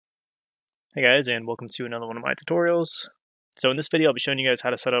Hey guys, and welcome to another one of my tutorials. So in this video I'll be showing you guys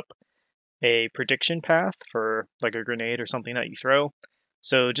how to set up a prediction path for like a grenade or something that you throw.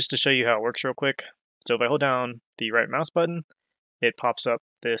 So just to show you how it works real quick, so if I hold down the right mouse button, it pops up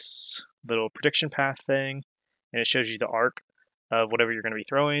this little prediction path thing, and it shows you the arc of whatever you're going to be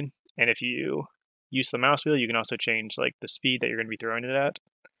throwing. And if you use the mouse wheel, you can also change like the speed that you're going to be throwing it at,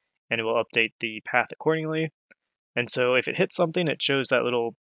 and it will update the path accordingly. And so if it hits something, it shows that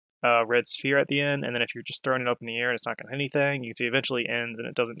little red sphere at the end, and then if you're just throwing it up in the air and it's not going to hit anything, you can see it eventually ends and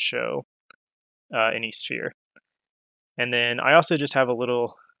it doesn't show any sphere. And then I also just have a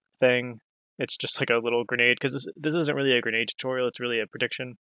little thing. It's just like a little grenade, because this isn't really a grenade tutorial, it's really a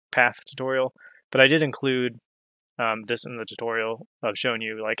prediction path tutorial. But I did include this in the tutorial of showing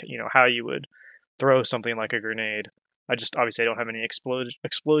you how you would throw something like a grenade. I just obviously I don't have any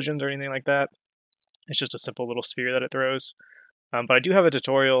explosions or anything like that. It's just a simple little sphere that it throws. But I do have a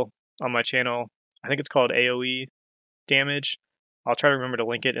tutorial on my channel. I think it's called AoE damage. I'll try to remember to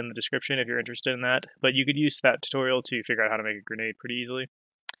link it in the description if you're interested in that. But you could use that tutorial to figure out how to make a grenade pretty easily.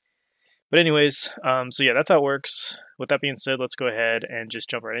 But anyways, so yeah, that's how it works. With that being said, let's go ahead and just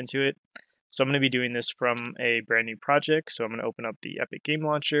jump right into it. So I'm going to be doing this from a brand new project. So I'm going to open up the Epic Game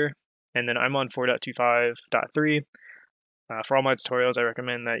Launcher. And then I'm on 4.25.3. For all my tutorials, I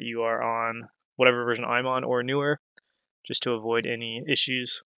recommend that you are on whatever version I'm on or newer, just to avoid any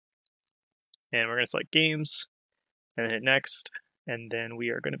issues. And we're going to select games and hit next, and then we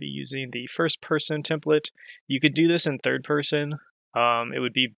are going to be using the first person template. You could do this in third person. It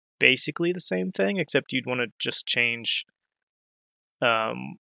would be basically the same thing, except you'd want to just change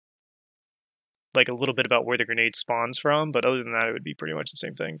like a little bit about where the grenade spawns from, but other than that it would be pretty much the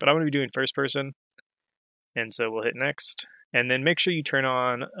same thing. But I'm going to be doing first person, and so we'll hit next, and then make sure you turn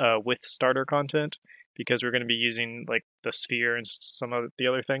on with starter content, because we're going to be using like the sphere and some of the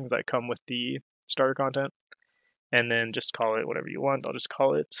other things that come with the starter content. And then just call it whatever you want. I'll just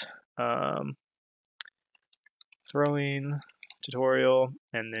call it throwing tutorial,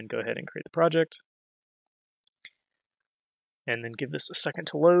 and then go ahead and create the project. And then give this a second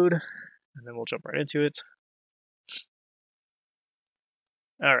to load, and then we'll jump right into it.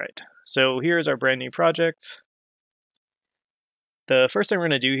 Alright, so here's our brand new project. The first thing we're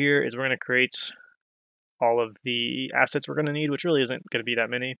going to do here is we're going to create all of the assets we're going to need, which really isn't going to be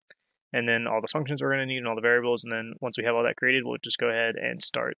that many, and then all the functions we're going to need and all the variables. And then once we have all that created, we'll just go ahead and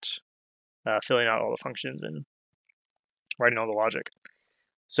start filling out all the functions and writing all the logic.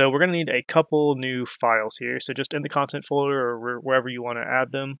 So we're going to need a couple new files here. So just in the content folder or wherever you want to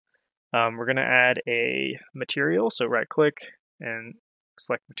add them, we're going to add a material. So right click and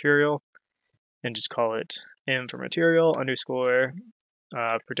select material and just call it m for material underscore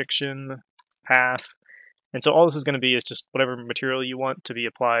prediction path. And so all this is going to be is just whatever material you want to be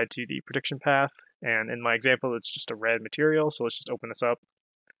applied to the prediction path. And in my example, it's just a red material. So let's just open this up.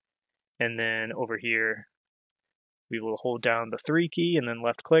 And then over here, we will hold down the 3 key and then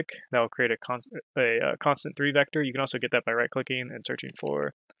left click. That will create a constant 3 vector. You can also get that by right clicking and searching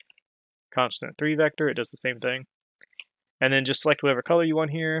for constant 3 vector. It does the same thing. And then just select whatever color you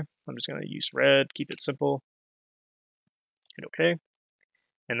want here. I'm just going to use red, keep it simple. Hit OK.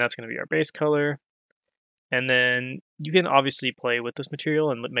 And that's going to be our base color. And then you can obviously play with this material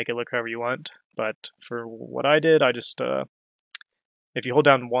and make it look however you want. But for what I did, I just, if you hold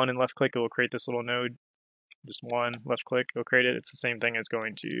down 1 and left click, it will create this little node. Just 1, left click, it'll create it. It's the same thing as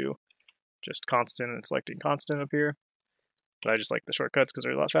going to just constant and selecting constant up here. But I just like the shortcuts because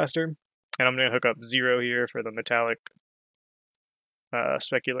they're a lot faster. And I'm going to hook up 0 here for the metallic,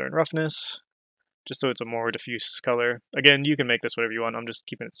 specular, and roughness, just so it's a more diffuse color. Again, you can make this whatever you want. I'm just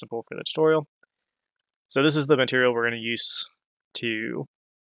keeping it simple for the tutorial. So this is the material we're going to use to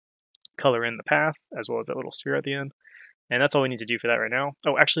color in the path, as well as that little sphere at the end. And that's all we need to do for that right now.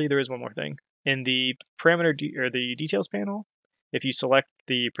 Oh, actually, there is one more thing. In the parameter or the details panel, if you select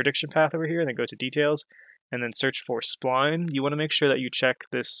the prediction path over here, then go to details, and then search for spline, you want to make sure that you check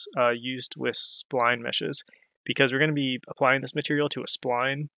this used with spline meshes, because we're going to be applying this material to a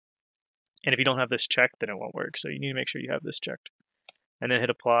spline. And if you don't have this checked, then it won't work. So you need to make sure you have this checked. And then hit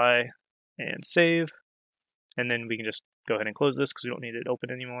apply and save. And then we can just go ahead and close this because we don't need it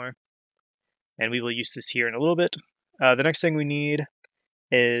open anymore. And we will use this here in a little bit. The next thing we need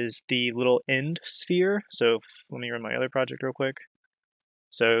is the little end sphere. So let me run my other project real quick.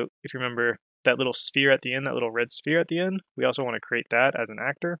 So if you remember that little sphere at the end, that little red sphere at the end, we also want to create that as an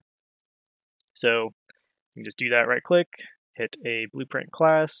actor. So you can just do that, right click, hit a blueprint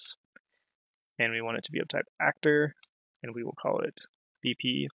class, and we want it to be of type actor, and we will call it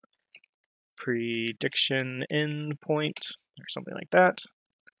BP prediction endpoint or something like that.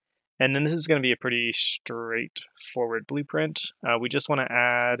 And then this is going to be a pretty straightforward blueprint. We just want to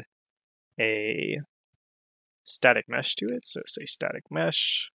add a static mesh to it. So say static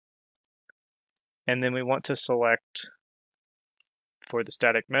mesh. And then we want to select, for the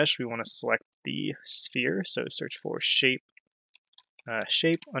static mesh, we want to select the sphere. So search for shape,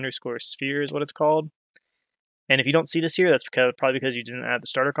 shape underscore sphere is what it's called. And if you don't see this here, that's probably because you didn't add the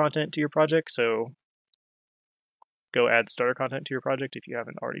starter content to your project. So go add the starter content to your project if you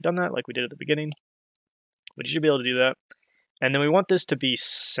haven't already done that, like we did at the beginning. But you should be able to do that. And then we want this to be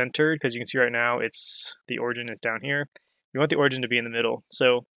centered, because you can see right now the origin is down here. We want the origin to be in the middle.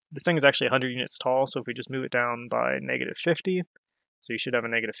 So this thing is actually 100 units tall, so if we just move it down by -50, so you should have a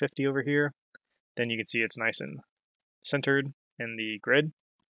 -50 over here, then you can see it's nice and centered in the grid.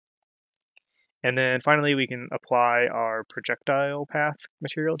 And then finally we can apply our projectile path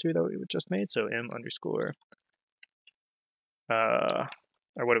material to that we just made, so m underscore,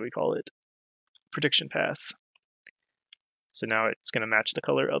 or what do we call it? Prediction path. So now it's going to match the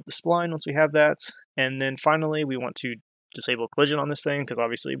color of the spline once we have that. And then finally we want to disable collision on this thing, because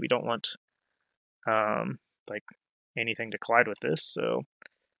obviously we don't want like anything to collide with this. So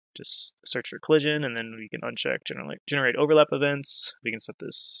just search for collision, and then we can uncheck generate overlap events. We can set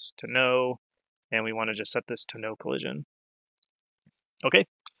this to no, and we want to just set this to no collision. Okay.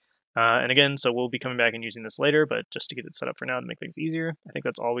 And again, so we'll be coming back and using this later, but just to get it set up for now to make things easier, I think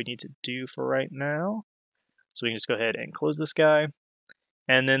that's all we need to do for right now. So we can just go ahead and close this guy.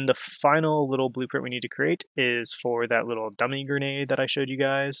 And then the final little blueprint we need to create is for that little dummy grenade that I showed you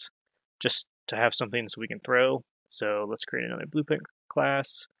guys, just to have something so we can throw. So let's create another blueprint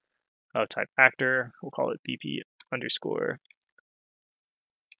class of type actor. We'll call it BP underscore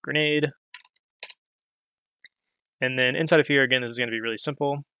grenade. And then inside of here, again, this is going to be really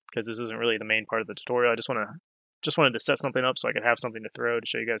simple, because this isn't really the main part of the tutorial. I just wanted to set something up so I could have something to throw to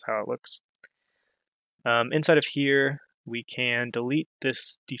show you guys how it looks. Inside of here, we can delete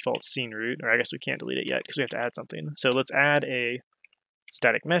this default scene root, or I guess we can't delete it yet because we have to add something. So let's add a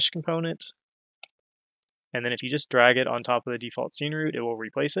static mesh component, and then if you just drag it on top of the default scene root, it will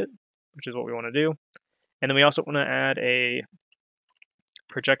replace it, which is what we want to do. And then we also want to add a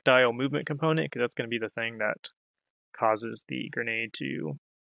projectile movement component, because that's going to be the thing that causes the grenade to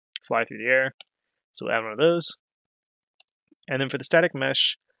fly through the air. So we'll add one of those. And then for the static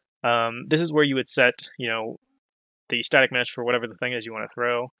mesh, this is where you would set, the static mesh for whatever the thing is you want to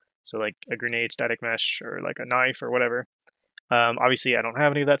throw. So like a grenade static mesh, or like a knife or whatever. Obviously I don't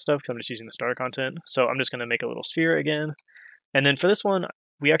have any of that stuff because I'm just using the starter content. So I'm just going to make a little sphere again. And then for this one,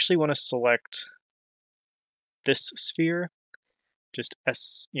 we actually want to select this sphere, just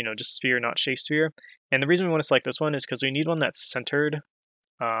just sphere, not shape sphere. And the reason we want to select this one is because we need one that's centered.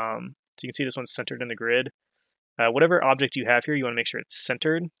 So you can see this one's centered in the grid. Whatever object you have here, you want to make sure it's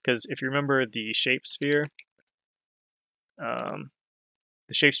centered, because if you remember the shape sphere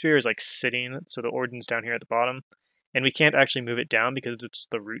is like sitting, so the origin's down here at the bottom, and we can't actually move it down because it's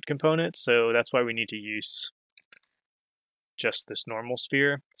the root component, so that's why we need to use just this normal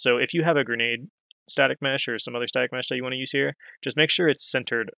sphere. So if you have a grenade static mesh or some other static mesh that you want to use here, just make sure it's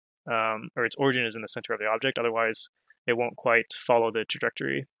centered, or its origin is in the center of the object, otherwise it won't quite follow the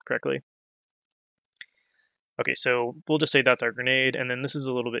trajectory correctly. Okay, so we'll just say that's our grenade, and then this is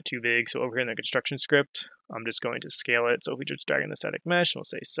a little bit too big, so over here in the construction script, I'm just going to scale it. So if we just drag in the static mesh, we'll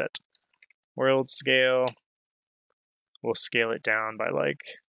say set world scale, we'll scale it down by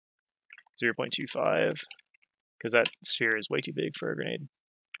like 0.25, because that sphere is way too big for a grenade.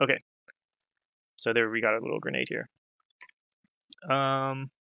 Okay, so there we got a little grenade here.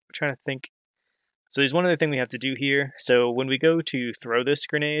 I'm trying to think. So there's one other thing we have to do here. So when we go to throw this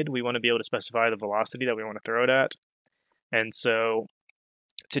grenade, we want to be able to specify the velocity that we want to throw it at. And so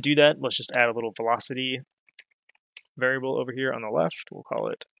to do that, let's just add a little velocity variable over here on the left. We'll call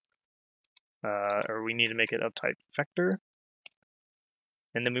it, or we need to make it of type vector.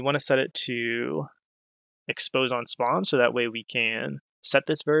 And then we want to set it to expose on spawn, so that way we can set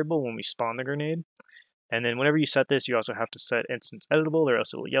this variable when we spawn the grenade. And then whenever you set this, you also have to set instance editable, or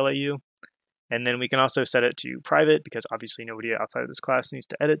else it will yell at you. And then we can also set it to private, because obviously nobody outside of this class needs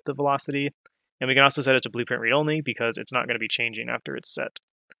to edit the velocity. And we can also set it to blueprint read only, because it's not going to be changing after it's set.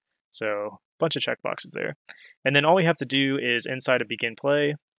 So a bunch of checkboxes there. And then all we have to do is inside of begin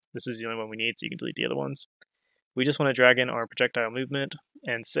play, this is the only one we need, so you can delete the other ones. We just want to drag in our projectile movement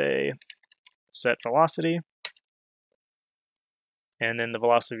and say set velocity. And then the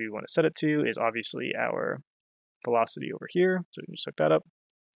velocity we want to set it to is obviously our velocity over here. So we can just hook that up.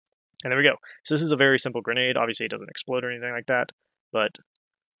 And there we go. So this is a very simple grenade. Obviously it doesn't explode or anything like that, but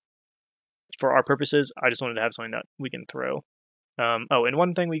for our purposes, I just wanted to have something that we can throw. Oh, and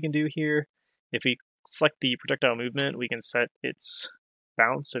one thing we can do here, if we select the projectile movement, we can set its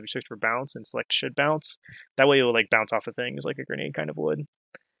bounce. So if you search for bounce and select should bounce, that way it will like bounce off of things like a grenade kind of would.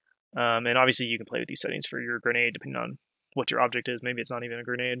 And obviously you can play with these settings for your grenade depending on what your object is. Maybe it's not even a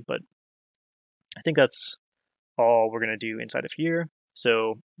grenade, but I think that's all we're going to do inside of here.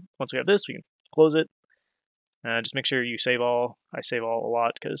 So once we have this, we can close it. Just make sure you save all. I save all a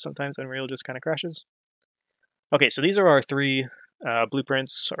lot because sometimes Unreal just kind of crashes. Okay, so these are our three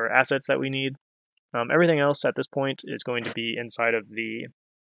blueprints or assets that we need. Everything else at this point is going to be inside of the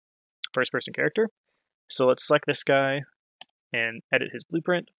first-person character. So let's select this guy and edit his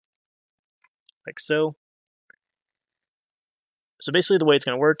blueprint, like so. So basically the way it's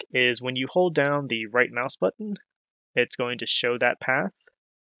going to work is when you hold down the right mouse button, it's going to show that path.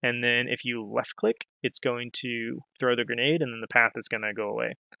 And then if you left click, it's going to throw the grenade and then the path is going to go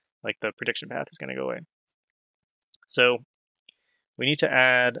away. Like the prediction path is going to go away. So we need to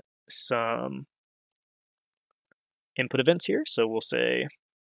add some input events here. So we'll say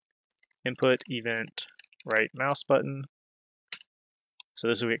input event right mouse button. So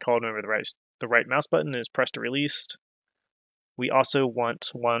this will get called whenever the right mouse button is pressed or released. We also want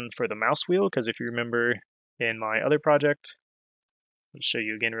one for the mouse wheel, because if you remember in my other project, I'll just show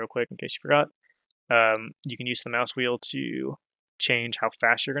you again real quick in case you forgot, you can use the mouse wheel to change how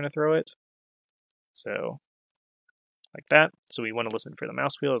fast you're going to throw it. So like that. So we want to listen for the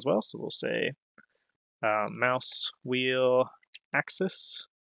mouse wheel as well. So we'll say mouse wheel axis,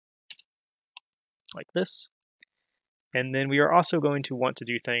 like this. And then we are also going to want to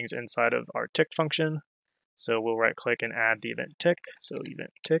do things inside of our tick function. So we'll right click and add the event tick. So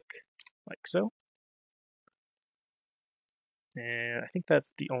event tick, like so. And I think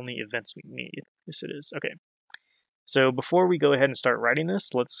that's the only events we need. Yes, it is. Okay. So before we go ahead and start writing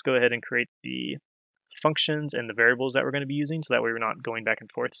this, let's go ahead and create the functions and the variables that we're going to be using, so that way we're not going back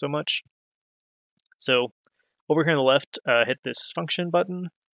and forth so much. So over here on the left, hit this function button,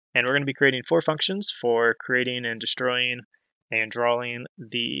 and we're going to be creating 4 functions for creating and destroying and drawing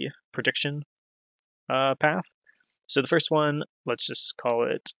the prediction path. So the first one, let's just call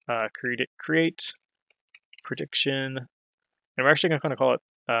it create prediction, and we're actually going to call it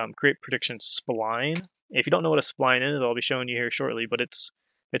create prediction spline. If you don't know what a spline is, I'll be showing you here shortly, but it's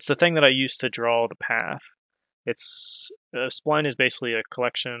the thing that I use to draw the path. A spline is basically a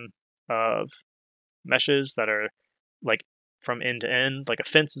collection of meshes that are like from end to end. Like a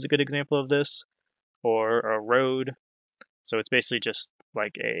fence is a good example of this, or a road. So it's basically just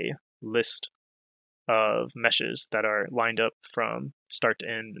like a list of meshes that are lined up from start to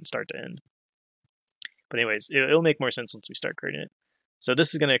end and start to end. But anyways, it'll make more sense once we start creating it. So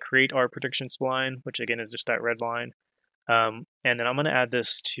this is going to create our prediction spline, which again is just that red line. And then I'm going to add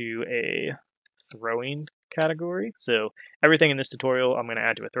this to a throwing category. So everything in this tutorial I'm going to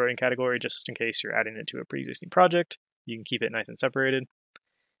add to a throwing category, just in case you're adding it to a pre-existing project. You can keep it nice and separated.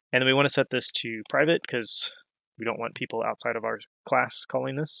 And then we want to set this to private because we don't want people outside of our class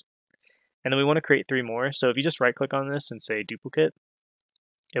calling this. And then we want to create 3 more. So if you just right click on this and say duplicate,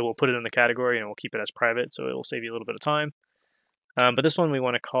 it will put it in the category and we'll keep it as private, so it will save you a little bit of time. But this one we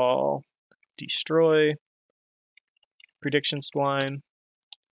want to call destroy prediction spline.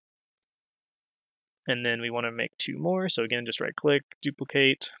 And then we want to make 2 more. So again, just right click,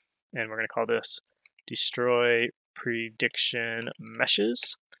 duplicate, and we're going to call this destroy prediction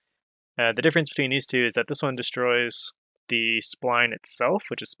meshes. The difference between these two is that this one destroys the spline itself,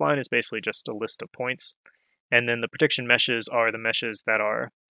 which is spline is basically just a list of points. And then the prediction meshes are the meshes that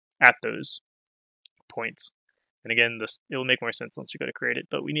are at those points. And again, it will make more sense once we go to create it,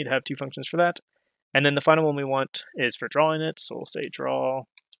 but we need to have 2 functions for that. And then the final one we want is for drawing it. So we'll say draw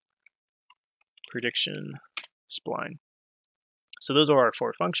prediction spline. So those are our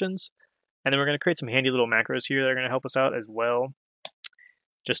 4 functions. And then we're going to create some handy little macros here that are going to help us out as well,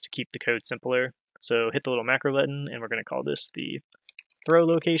 just to keep the code simpler. So hit the little macro button, and we're going to call this the throw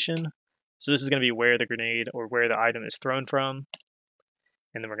location. So this is going to be where the grenade or where the item is thrown from.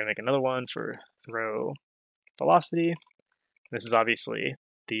 And then we're going to make another one for throw velocity. This is obviously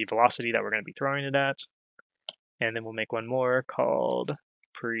the velocity that we're going to be throwing it at. And then we'll make one more called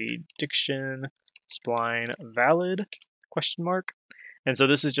prediction spline valid question mark. And so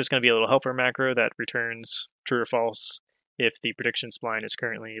this is just going to be a little helper macro that returns true or false if the prediction spline is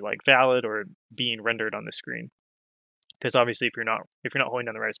currently like valid or being rendered on the screen. Because obviously if you're not holding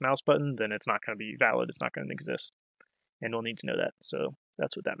down the right mouse button, then it's not going to be valid, it's not going to exist. And we'll need to know that. So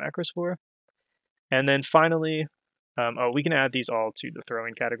that's what that macro is for. And then finally, we can add these all to the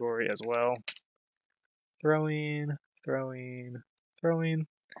throwing category as well. Throwing.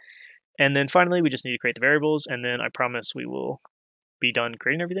 And then finally, we just need to create the variables, and then I promise we will be done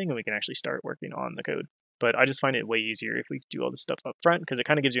creating everything and we can actually start working on the code. But I just find it way easier if we do all this stuff up front because it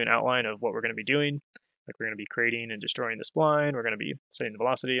kind of gives you an outline of what we're going to be doing. Like we're going to be creating and destroying the spline. We're going to be setting the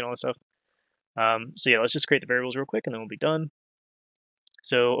velocity and all this stuff. So yeah, let's just create the variables real quick and then we'll be done.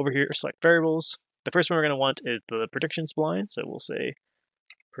 So over here, select variables. The first one we're going to want is the prediction spline. So we'll say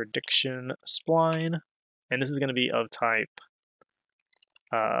prediction spline. And this is going to be of type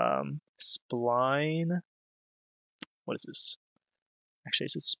spline. What is this? Actually,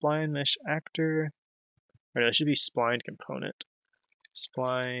 it says spline mesh actor. Or no, it should be spline component.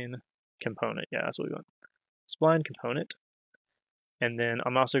 Spline component. Yeah, that's what we want. Spline component. And then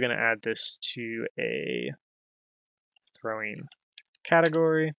I'm also going to add this to a throwing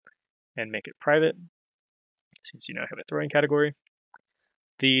category and make it private, since you now have a throwing category.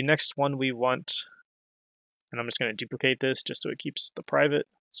 The next one we want, and I'm just going to duplicate this just so it keeps the private.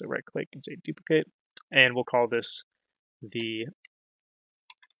 So right click and say duplicate, and we'll call this the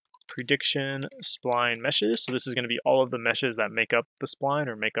prediction spline meshes. So this is going to be all of the meshes that make up the spline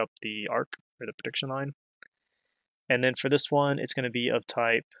or make up the arc or the prediction line. And then for this one, it's going to be of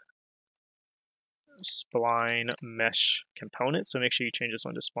type spline mesh component. So make sure you change this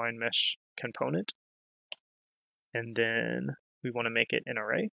one to spline mesh component. And then we want to make it an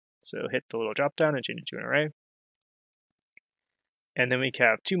array. So hit the little drop down and change it to an array. And then we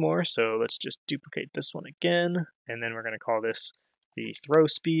have two more. So let's just duplicate this one again. And then we're going to call this the throw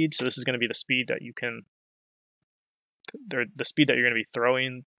speed. So this is going to be the speed that you can, the speed that you're going to be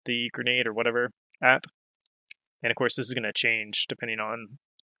throwing the grenade or whatever at. And of course, this is going to change depending on,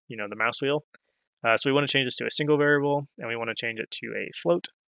 the mouse wheel. So we want to change this to a single variable, and we want to change it to a float.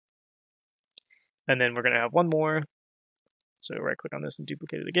 And then we're going to have one more. So right click on this and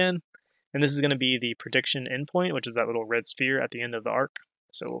duplicate it again. And this is going to be the prediction endpoint, which is that little red sphere at the end of the arc.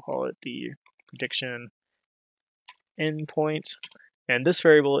 So we'll call it the prediction endpoint. And this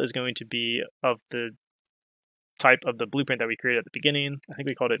variable is going to be of the type of the blueprint that we created at the beginning. I think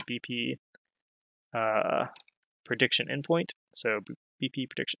we called it BP prediction endpoint. So BP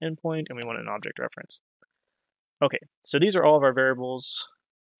prediction endpoint, and we want an object reference. Okay, so these are all of our variables.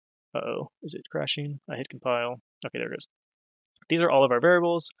 Uh-oh, is it crashing? I hit compile. Okay, there it goes. These are all of our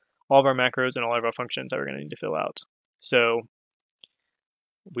variables, all of our macros, and all of our functions that we're going to need to fill out. So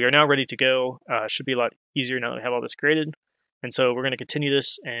we are now ready to go. Should be a lot easier now that we have all this created. And so we're going to continue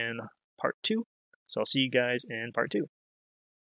this in part 2. So I'll see you guys in part 2.